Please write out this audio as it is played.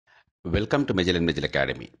Welcome to மெஜல் and மெஜல்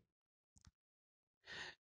academy.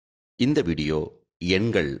 இந்த video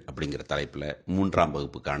எண்கள் அப்படிங்கிற தலைப்பில் 3ஆம்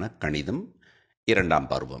வகுப்புக்கான கணிதம் 2ஆம்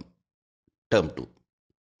பருவம் டேர்ம் 2.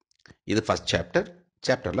 இது ஃபர்ஸ்ட்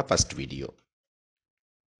சாப்டரில் ஃபர்ஸ்ட் வீடியோ.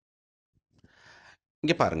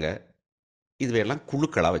 இங்கே பாருங்கள், இதுவையெல்லாம்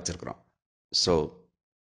குழுக்களாக வச்சுருக்குறோம். ஸோ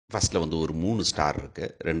ஃபஸ்ட்டில் வந்து ஒரு 3 ஸ்டார்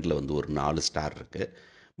இருக்குது, 2ல் வந்து ஒரு 4 ஸ்டார் இருக்குது,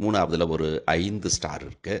 3ஆவதில் ஒரு 5 ஸ்டார்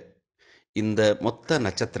இருக்குது. இந்த மொத்த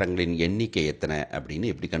நட்சத்திரங்களின் எண்ணிக்கை எத்தனை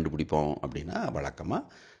அப்படின்னு எப்படி கண்டுபிடிப்போம் அப்படின்னா, வழக்கமாக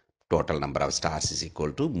total number of stars is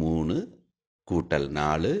equal to 3 கூட்டல்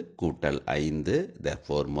 4 கூட்டல் 5,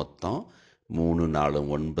 therefore மொத்தம் 3 4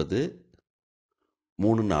 9,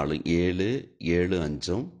 3 4 7, 7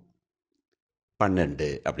 5 12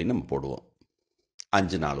 அப்படின்னு நம்ம போடுவோம்.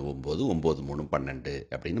 5 4 9, 9 3 12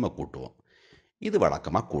 அப்படின்னு நம்ம கூட்டுவோம். இது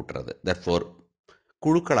வழக்கமாக கூட்டுறது. therefore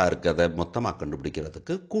குழுக்களாக இருக்கிறத மொத்தமாக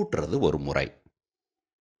கண்டுபிடிக்கிறதுக்கு கூட்டுறது ஒரு முறை.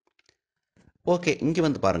 ஓகே, இங்கே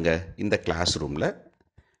வந்து பாருங்கள், இந்த கிளாஸ் ரூமில்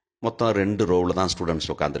மொத்தம் 2 ரோவில் தான் ஸ்டூடெண்ட்ஸ்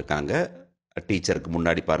உட்காந்துருக்காங்க. டீச்சருக்கு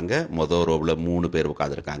முன்னாடி பாருங்கள், மொதல் ரோவில் 3 பேர்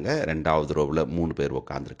உட்காந்துருக்காங்க, 2வது ரோவில் 3 பேர்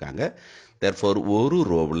உட்காந்துருக்காங்க. தேர்ஃபோர் ஒரு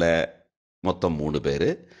ரோவில் மொத்தம் 3 பேர்.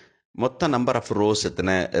 மொத்த நம்பர் ஆஃப் ரோஸ்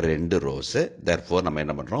எத்தனை? 2 ரோஸு. தேர்ஃபோர் நம்ம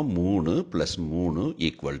என்ன பண்ணுறோம், 3 + 3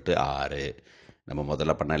 = 6. நம்ம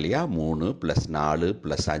முதல்ல பண்ண இல்லையா, 3 + 4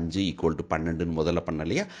 + 5 = 12ன்னு முதல்ல பண்ண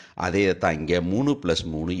இல்லையா, அதே தான் இங்கே 3 +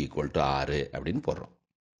 3 = 6 அப்படின்னு போடுறோம்.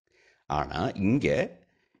 ஆனால் இங்கே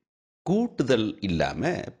கூட்டுதல்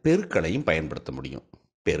இல்லாமல் பெருக்களையும் பயன்படுத்த முடியும்.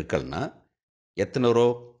 பெருக்கல்னா எத்தனை ரோ?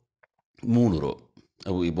 3 ரோ.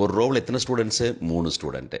 ஒரு ரோவில் எத்தனை ஸ்டூடெண்ட்ஸு? 3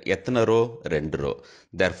 ஸ்டூடெண்ட்டு. எத்தனை ரோ? 2 ரோ.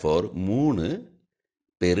 தேர்ஃபோர் 3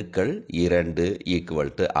 பெருக்கல் 2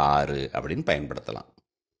 = 6 அப்படின்னு பயன்படுத்தலாம்.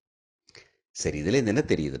 சரி, இதில் என்ன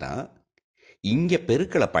தெரியுதுன்னா, இங்கே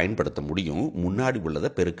பெருக்களை பயன்படுத்த முடியும், முன்னாடி உள்ளதை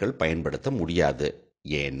பெருக்கல் பயன்படுத்த முடியாது.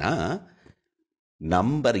 ஏன்னா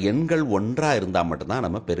நம்பர் எண்கள் ஒன்றாக இருந்தால் மட்டும்தான்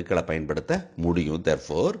நம்ம பெருக்களை பயன்படுத்த முடியும்.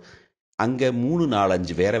 தேர்ஃபோர் அங்கே 3 4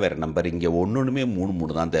 5 வேறு நம்பர், இங்கே ஒன்றுமே 3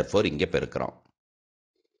 3 தான். தேர்ஃபோர் இங்கே பெருக்கிறோம்.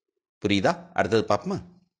 புரியுதா? அடுத்தது பார்ப்போமா?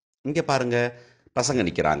 இங்கே பாருங்கள், பசங்க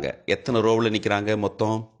நிற்கிறாங்க. எத்தனை ரோவில் நிற்கிறாங்க?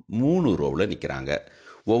 மொத்தம் 3 ரோவில் நிற்கிறாங்க.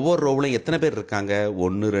 ஒவ்வொரு ரோவிலும் எத்தனை பேர் இருக்காங்க?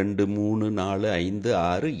 1 2 3 4 5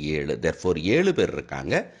 6 7. தேர்ஃபோர் 7 பேர்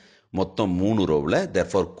இருக்காங்க. மொத்தம் 3 ரோவில்.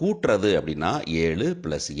 தேர்ஃபோர் கூட்டுறது அப்படின்னா 7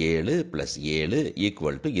 + 7 + 7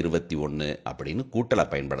 = 21 அப்படின்னு கூட்டலை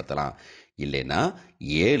பயன்படுத்தலாம். இல்லைன்னா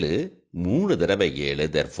 7 3 தடவை 7,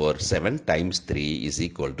 தேர்ஃபோர் 7 × 3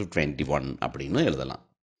 = 21 அப்படின்னு எழுதலாம்.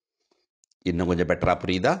 இன்னும் கொஞ்சம் பெட்டராக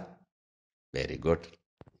புரியுதா? Very good.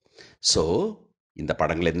 ஸோ இந்த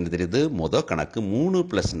படங்கள் என்ன தெரியுது? மொதல் கணக்கு 3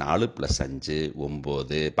 + 4 + 5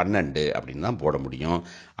 9 12 அப்படின்னு தான் போட முடியும்.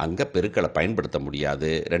 அங்கே பெருக்களை பயன்படுத்த முடியாது.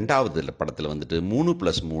 2வது படத்தில் வந்துட்டு 3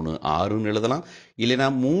 + 3 6ன்னு எழுதலாம். இல்லைனா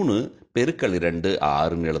 3 பெருக்கல் 2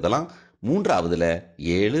 6ன்னு எழுதலாம். 3வதுல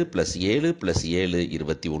 7 + 7 + 7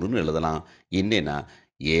 21ன்னு எழுதலாம். இல்லைன்னா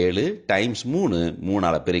 7 × 3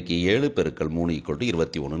 3ஆல் பெருக்கி 7 × 3 =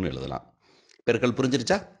 21ன்னு எழுதலாம். பெருக்கல்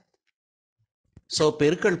புரிஞ்சிருச்சா? ஸோ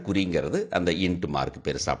பெருக்கல் குறிங்கிறது அந்த இன்ட்டு மார்க்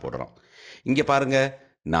பெருசாக போடுறோம். இங்கே பாருங்கள்,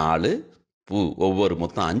 4 பூ, ஒவ்வொரு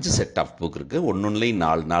மொத்தம் 5 செட் ஆஃப் பூக்கு இருக்குது. ஒன்றுலேயும்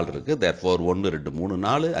 4 4 இருக்குது. தேர்ஃபோர் 1 2 3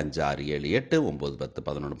 4 5 6 7 8 9 10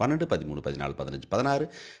 11 12 13 14 15 16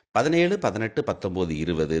 17 18 19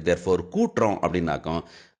 20. தேர்ஃபோர் கூட்டுறோம் அப்படின்னாக்கும்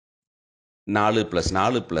 4 +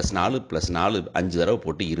 4 + 4 + 4 5 தடவை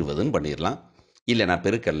போட்டு 20ன்னு பண்ணிடலாம். இல்லைனா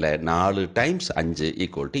பெருக்கல்ல 4 × 5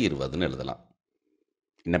 = 20ன்னு எழுதலாம்.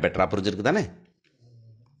 இன்னும் பெட்டராக புரிஞ்சிருக்கு தானே?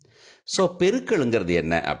 ஸோ பெருக்கலுங்கிறது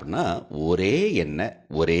என்ன அப்படின்னா, ஒரே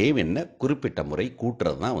எண்ணை குறிப்பிட்ட முறை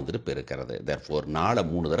கூட்டுறது தான் வந்துட்டு பெருக்கிறது. தேர்ஃபோர் 4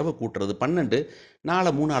 3 தடவை கூட்டுறது 12,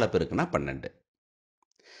 4 3ஆல் பெருக்குனா 12.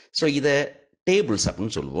 ஸோ இதை டேபிள்ஸ்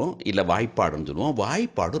அப்படின்னு சொல்லுவோம், இல்லை வாய்ப்பாடுன்னு சொல்லுவோம்.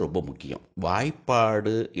 வாய்ப்பாடு ரொம்ப முக்கியம்.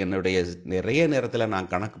 வாய்ப்பாடு என்னுடைய நிறைய நேரத்தில்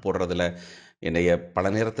நான் கணக்கு போடுறதில் என்னைய பல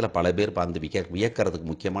நேரத்தில் பல பேர் பார்த்து வியக்கிறதுக்கு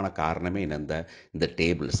முக்கியமான காரணமே என்ன, இந்த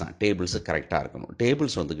டேபிள்ஸ் தான். டேபிள்ஸு கரெக்டாக இருக்கணும்.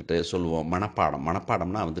 டேபிள்ஸ் வந்துக்கிட்டு சொல்லுவோம்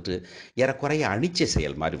மனப்பாடம்னா வந்துட்டு ஏறக்குறைய அனிச்சை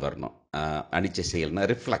செயல் மாதிரி வரணும். அனிச்சை செயல்னா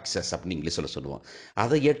ரிஃப்ளெக்ஸஸ் அப்படின்னு இங்கிலீஷில் சொல்லுவோம்.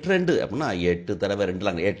 அதை 8 2 அப்படின்னா 8 தடவை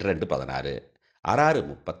 2 8 2 16,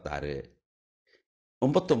 6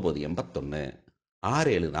 36, 9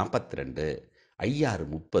 81, 6 7 42, 5 6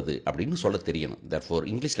 30 அப்படின்னு சொல்ல தெரியணும். தேர்ஃபோர்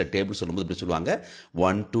இங்கிலீஷில் டேபிள் சொல்லும்போது இப்படி சொல்லுவாங்க,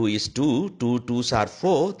 1 2 is 2, 2 2s are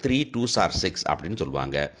 4, 3 2s are 6 அப்படின்னு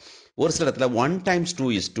சொல்லுவாங்க. ஒரு சில இடத்துல 1 × 2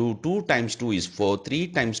 is 2, 2 × 2 is 4, 3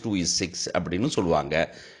 × 2 is 6 அப்படின்னு சொல்லுவாங்க.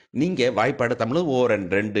 நீங்கள் வாய்ப்பாடு தமிழ் ஓரன்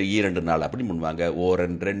 2 2 4 அப்படி பண்ணுவாங்க.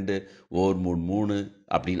 ஓரன் 2 ஓர் 3 3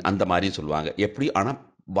 அப்படின்னு அந்த மாதிரி சொல்லுவாங்க. எப்படி? ஆனால்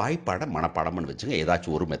வாய்ப்பாடை மனப்பாடம்னு வச்சுங்க,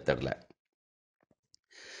 ஏதாச்சும் ஒரு மெத்தடில்.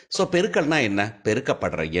 ஸோ பெருக்கல்னா என்ன?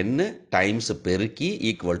 பெருக்கப்படுற எண்ணு டைம்ஸ் பெருக்கி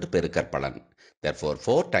equal to பெருக்கற்பலன். Therefore,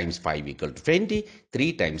 4 times 5 equal to 20, 3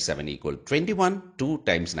 times 7 equal to 21, 2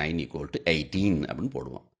 times 9 equal to 18 அப்படின்னு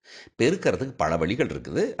போடுவோம். பெருக்கிறதுக்கு பல வழிகள்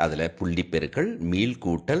இருக்குது. அதில் புள்ளி பெருக்கல், மீள்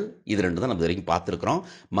கூட்டல், இது ரெண்டு தான் நம்ம வரைக்கும் பார்த்துருக்குறோம்.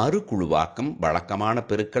 மறுகுழுவாக்கம், வழக்கமான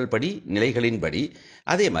பெருக்கல் படி, நிலைகளின் படி,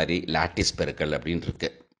 அதே மாதிரி லாட்டிஸ் பெருக்கல் அப்படின்னு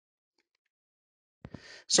இருக்கு.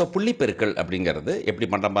 ஸோ புள்ளி பெருக்கல் அப்படிங்கிறது எப்படி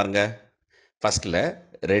பண்ணுறோம் பாருங்க. ஃபர்ஸ்ட்ல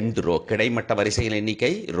 2 ரோ, கிடைமட்ட வரிசைகள்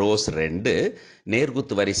எண்ணிக்கை ரோஸ் 2,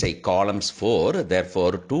 நேர்குத்து வரிசை columns 4,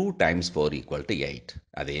 therefore 2 times 4 equal to 8.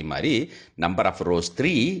 அதே மாதிரி number of rose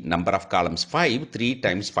 3, number of columns 5, 3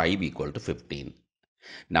 times 5 equal to 15.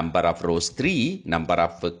 Number of rose 3, number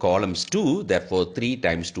of columns 2, therefore 3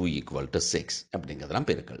 times 2 equal to 6 அப்படிங்கிறதுலாம்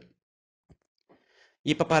பெருக்கல்.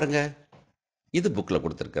 இப்போ பாருங்க, இது புக்கில்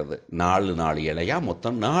கொடுத்துருக்கிறது. 4 4 இலையா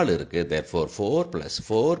மொத்தம் 4 இருக்குது. therefore 4 plus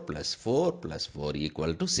 4 plus 4 plus 4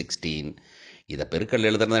 equal to 16. இதை பெருக்கல்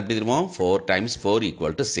எழுதுறது எப்படி தெரியுமோ? 4 times 4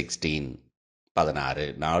 equal to 16.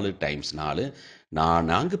 16. 4 times 4, 4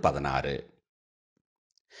 16.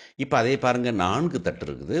 இப்போ அதே பாருங்க, 4 தட்டு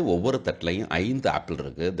இருக்குது. ஒவ்வொரு தட்டுலையும் 5 ஆப்பிள்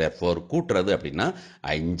இருக்குது. therefore கூட்டுறது அப்படின்னா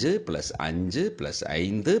 5 plus 5 plus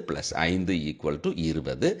 5 plus 5 equal to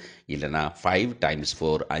 20. இல்லைனா 5 times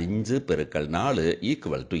 4, 5 பெருக்கல் 4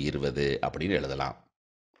 equal to 20 அப்படின்னு எழுதலாம்.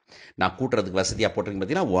 நான் கூட்டுறதுக்கு வசதியாக போட்டிருக்கேன்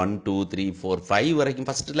பார்த்தீங்கன்னா 1 2 3 4 5 வரைக்கும்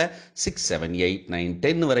ஃபர்ஸ்ட்டில் 6 7 8 9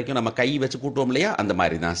 10 வரைக்கும் நம்ம கை வச்சு கூட்டுவோம் இல்லையா, அந்த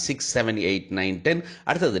மாதிரி தான். 6 7 8 9 10,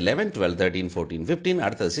 அடுத்தது 11 12 13 14 15,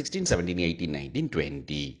 அடுத்தது 16 17 18 19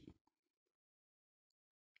 20.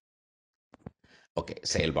 ஓகே,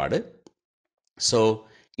 செயல்பாடு. ஸோ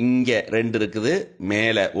இங்கே 2 இருக்குது,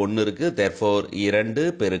 மேலே 1 இருக்குது. therefore 2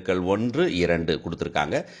 பெருக்கல் 1 2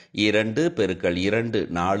 கொடுத்துருக்காங்க. 2 பெருக்கல் 2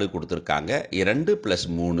 4 கொடுத்துருக்காங்க. 2 +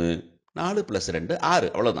 3 4 + 2 6,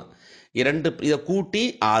 அவ்வளோதான். 2 இதை கூட்டி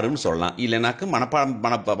 6ன்னு சொல்லலாம். இல்லைனாக்கு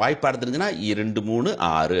வாய்ப்பாடு தெரிஞ்சுன்னா 2 3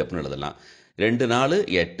 6 அப்படின்னு எழுதலாம். 2 4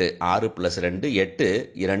 8, 6 + 2 8,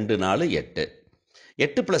 2 4 8,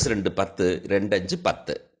 8 + 2 10, 2 5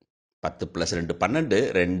 10, 10 + 2 12,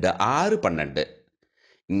 2 6 12.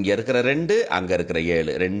 இங்க இருக்கிற 2, அங்க இருக்கிற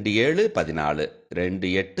 7, 2 7 14,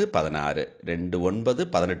 2 8 16, 2 9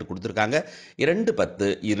 18 கொடுத்துருக்காங்க. 2 10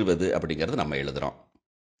 20 அப்படிங்கிறது நம்ம எழுதுறோம்.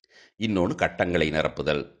 இன்னொன்று கட்டங்களை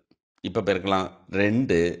நிரப்புதல். இப்போ பெருக்கலாம்.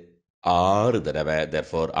 2 6 தடவை,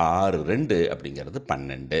 therefore 6 2 அப்படிங்கிறது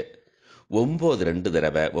 12. 9 2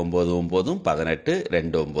 தடவை, 9 9 18,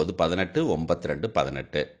 2 9 18, 9 2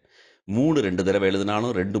 18. 3 2 தடவை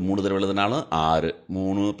எழுதினாலும், 2 3 தடவை எழுதினாலும் 6.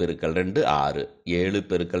 3 பெருக்கல் 2 6, 7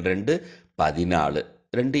 பெருக்கல் 2 14,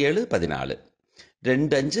 2 7 14, 2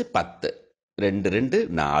 5 10, 2 2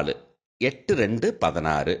 4, 8 2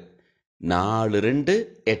 16, 4 2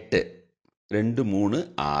 8, 2 3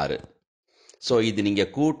 6. ஸோ இது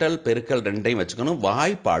நீங்கள் கூட்டல் பெருக்கல் ரெண்டையும் வச்சுக்கணும்.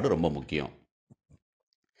 வாய்ப்பாடு ரொம்ப முக்கியம்.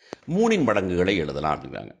 3 மடங்குகளை எழுதலாம்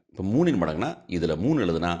அப்படிங்கிறாங்க. இப்போ 3 மடங்குனா இதில் 3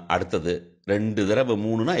 எழுதுனா அடுத்தது 2 தடவை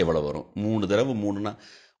 3னா எவ்வளோ வரும்? 3 தடவை 3னா,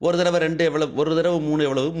 ஒரு தடவை 2 எவ்வளவு, ஒரு தடவை 3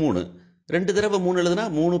 எவ்வளவு? 3. 2 தடவை 3 எழுதுனா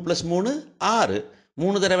 3 + 3 6.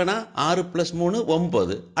 3 தடவைனா 6 + 3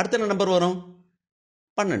 9. அடுத்த என்ன நம்பர் வரும்?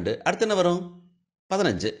 12. அடுத்து என்ன வரும்?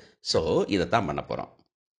 15. ஸோ இதைத்தான் பண்ண போகிறோம்.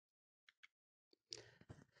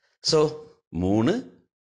 So 3,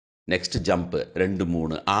 next jump 2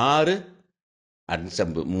 3 6,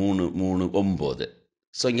 அன்சம்பு 3 3 9.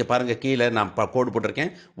 ஸோ இங்கே பாருங்கள், கீழே நான் கோடு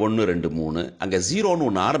போட்டிருக்கேன் 1 2 3. அங்கே 0ன்னு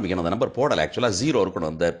ஒன்று ஆரம்பிக்கணும். அந்த நம்பர் போடலை. ஆக்சுவலாக 0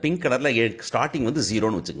 இருக்கணும். அந்த பிங்க் கலரில் ஸ்டார்டிங் வந்து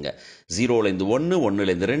 0ன்னு வச்சுக்கோங்க. 0லேருந்து 1,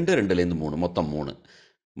 1லேருந்து 2, 2லேருந்து 3, மொத்தம் 3.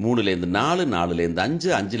 3லேருந்து 4, 4லேருந்து 5,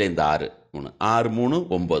 5லேருந்து 6, 3, 6 3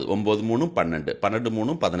 9, 9 3 12, 12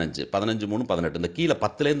 3 15, 15 3 18. இந்த கீழே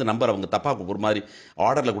 10லேருந்து நம்பர் அவங்க தப்பாக ஒரு மாதிரி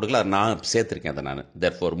ஆர்டரில் கொடுக்கல, அதை நான் சேர்த்துருக்கேன். அதை நான்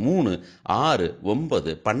therefore 3 6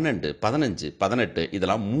 9 12 15 18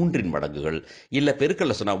 இதெல்லாம் 3 மடங்குகள். இல்லை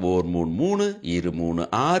பெருக்கல்ல சொன்னால் 1 3 3, 2 3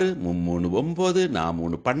 6, 3 3 9, 4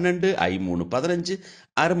 3 12, 5 3 15,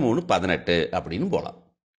 6 3 18 அப்படின்னு போகலாம்.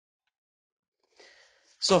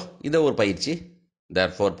 ஸோ இதை ஒரு பயிற்சி.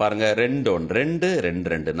 therefore பாருங்க, 2 1 2,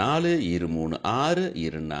 2 2 4, 2 3 6,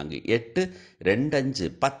 2 4 8, 2 5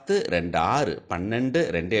 10, 2 6 12,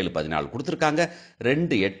 2 7 14 கொடுத்துருக்காங்க.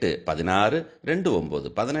 2 8 16, 2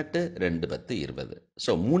 9 18, 2 10 20.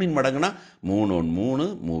 ஸோ 3 மடங்குனா 3 1 3,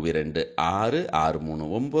 3 2 6, 6 3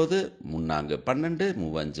 9, 3 4 12,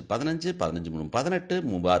 3 5 15, 15 3 18,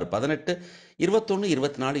 3 6 18, 21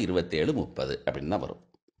 24 27 30 அப்படின்னு தான் வரும்.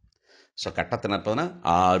 ஸோ கட்டத்தை நிற்பதுனா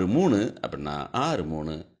 6 3 அப்படின்னா 6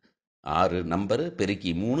 3 6 நம்பரு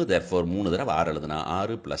பெருக்கி 3 therefore 3 தடவை 6 எழுதுனா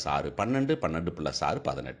 6 + 6 12 12 + 6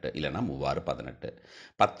 18 இல்லைனா 3 18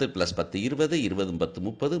 10 + 10 20 20 10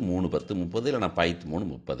 30 3 10 30 இல்லைனா 3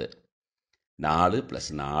 30 4 +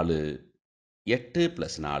 4 8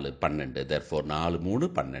 + 4 12 therefore 4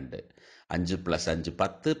 3 12 5 + 5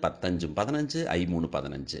 10 15 15 I 3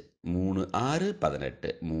 15 3 6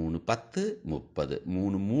 18 3 10 30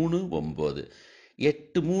 3 3 9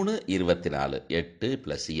 8 3 24 8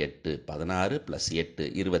 + 8 16 + 8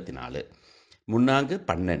 24 முன்னாங்கு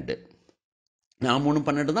 12 நான் 3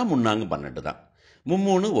 12 தான் முன்னாங்கு 12 தான்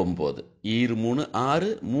 3 9 ஈரு 3 6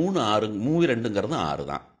 3 6 3 2ங்கிறது 6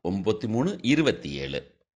 தான் 9 3 27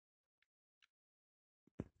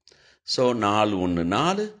 ஸோ 4 1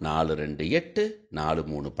 4 4 2 8 4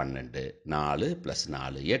 3 12 4 +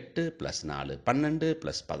 4 8 + 4 12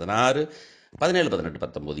 + 16 17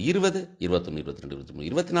 18 19 20 21 22 23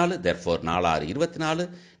 24 therefore 4 6 24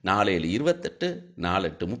 4 7 28 4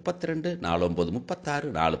 8 32 4 9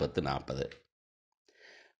 36 4 10 40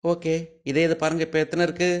 ஓகே இதே இதை பாருங்க இப்போ எத்தனை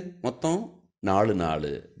இருக்கு மொத்தம் 4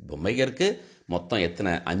 பொம்மைகள் இருக்கு மொத்தம்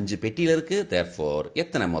எத்தனை 5 பெட்டியில் இருக்கு therefore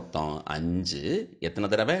எத்தனை மொத்தம் 5 எத்தனை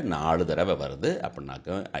தடவை 4 தடவை வருது அப்படின்னாக்க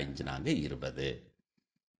 5 4 20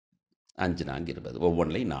 5 4 20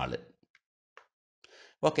 ஒவ்வொன்றிலையும் 4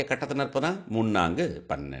 ஓகே கட்டத்தின இருப்பதா 3 4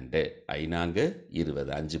 12 5 4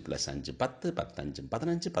 20 5 + 5 10 15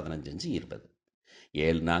 15 15 20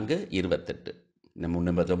 7 4 28 நம்ம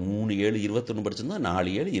முன்ன 3 7 21 படிச்சிருந்தோம்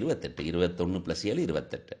 4 7 28 21 + 7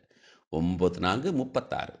 28 9 4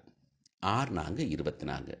 36 6 4 24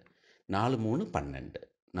 4 3 12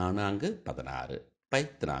 4 4 16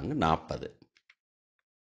 5 4 40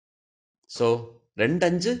 ஸோ 2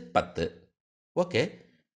 5 10 ஓகே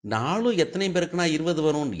 4 எத்தனை பேருக்குனா 20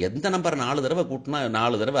 வரும் எந்த நம்பர் 4 தடவை கூட்டினா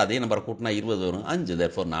 4 தடவை அதே நம்பரை கூட்டினா 20 வரும் 5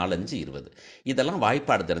 therefore 4 5 20 இதெல்லாம்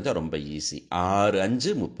வாய்ப்பாடு தெரிஞ்சால் ரொம்ப ஈஸி 6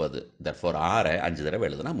 5 30 therefore 6 5 தடவை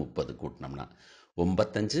எழுதுனா 30 கூட்டினோம்னா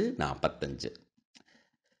 95 45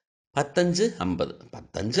 15 50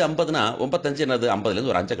 15 50னா 95 என்னது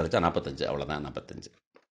 50லேருந்து ஒரு 5 கழிச்சா 45 அவ்வளோதான் 45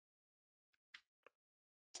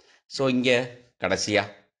 ஸோ இங்கே கடைசியா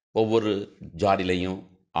ஒவ்வொரு ஜாடிலையும்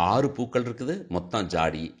 6 பூக்கள் இருக்குது மொத்தம்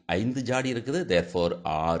ஜாடி 5 ஜாடி இருக்குது therefore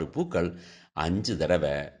 6 பூக்கள் 5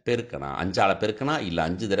 தடவை பெருக்கணும் 5ஆல் பெருக்கனா இல்லை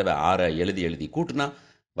 5 தடவை 6 எழுதி கூட்டினா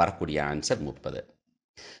வரக்கூடிய ஆன்சர் 30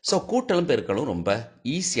 ஸோ கூட்டலும் பெருக்கலும் ரொம்ப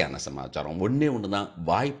ஈஸியான சமாச்சாரம் ஒன்றே ஒன்று தான்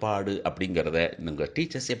வாய்ப்பாடு அப்படிங்கிறத உங்கள்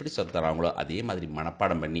டீச்சர்ஸ் எப்படி சொல்லி தராங்களோ அதே மாதிரி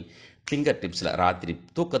மனப்பாடம் பண்ணி ஃபிங்கர் டிப்ஸில் ராத்திரி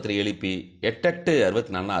தூக்கத்தில் எழுப்பி 8 8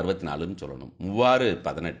 64 64ன்னு சொல்லணும் 3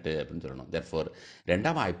 18 அப்படின்னு சொல்லணும் therefore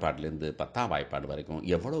 2ஆம் வாய்ப்பாடுலேருந்து 10ஆம் வாய்ப்பாடு வரைக்கும்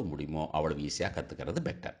எவ்வளவு முடியுமோ அவ்வளவு ஈஸியாக கற்றுக்கிறது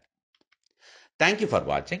பெட்டர். தேங்க்யூ ஃபார்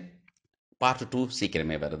வாட்சிங். பார்ட் 2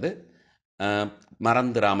 சீக்கிரமே வருது.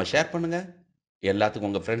 மறந்துடாமல் ஷேர் பண்ணுங்கள். எல்லாத்துக்கும்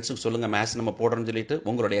உங்கள் ஃப்ரெண்ட்ஸுக்கு சொல்லுங்கள் மேத்ஸ் நம்ம போடுறோன்னு சொல்லிட்டு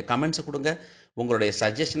உங்களுடைய கமெண்ட்ஸை கொடுங்க, உங்களுடைய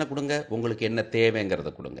சஜஷனை கொடுங்க, உங்களுக்கு என்ன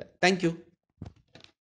தேவைங்கிறத கொடுங்க. தேங்க்யூ.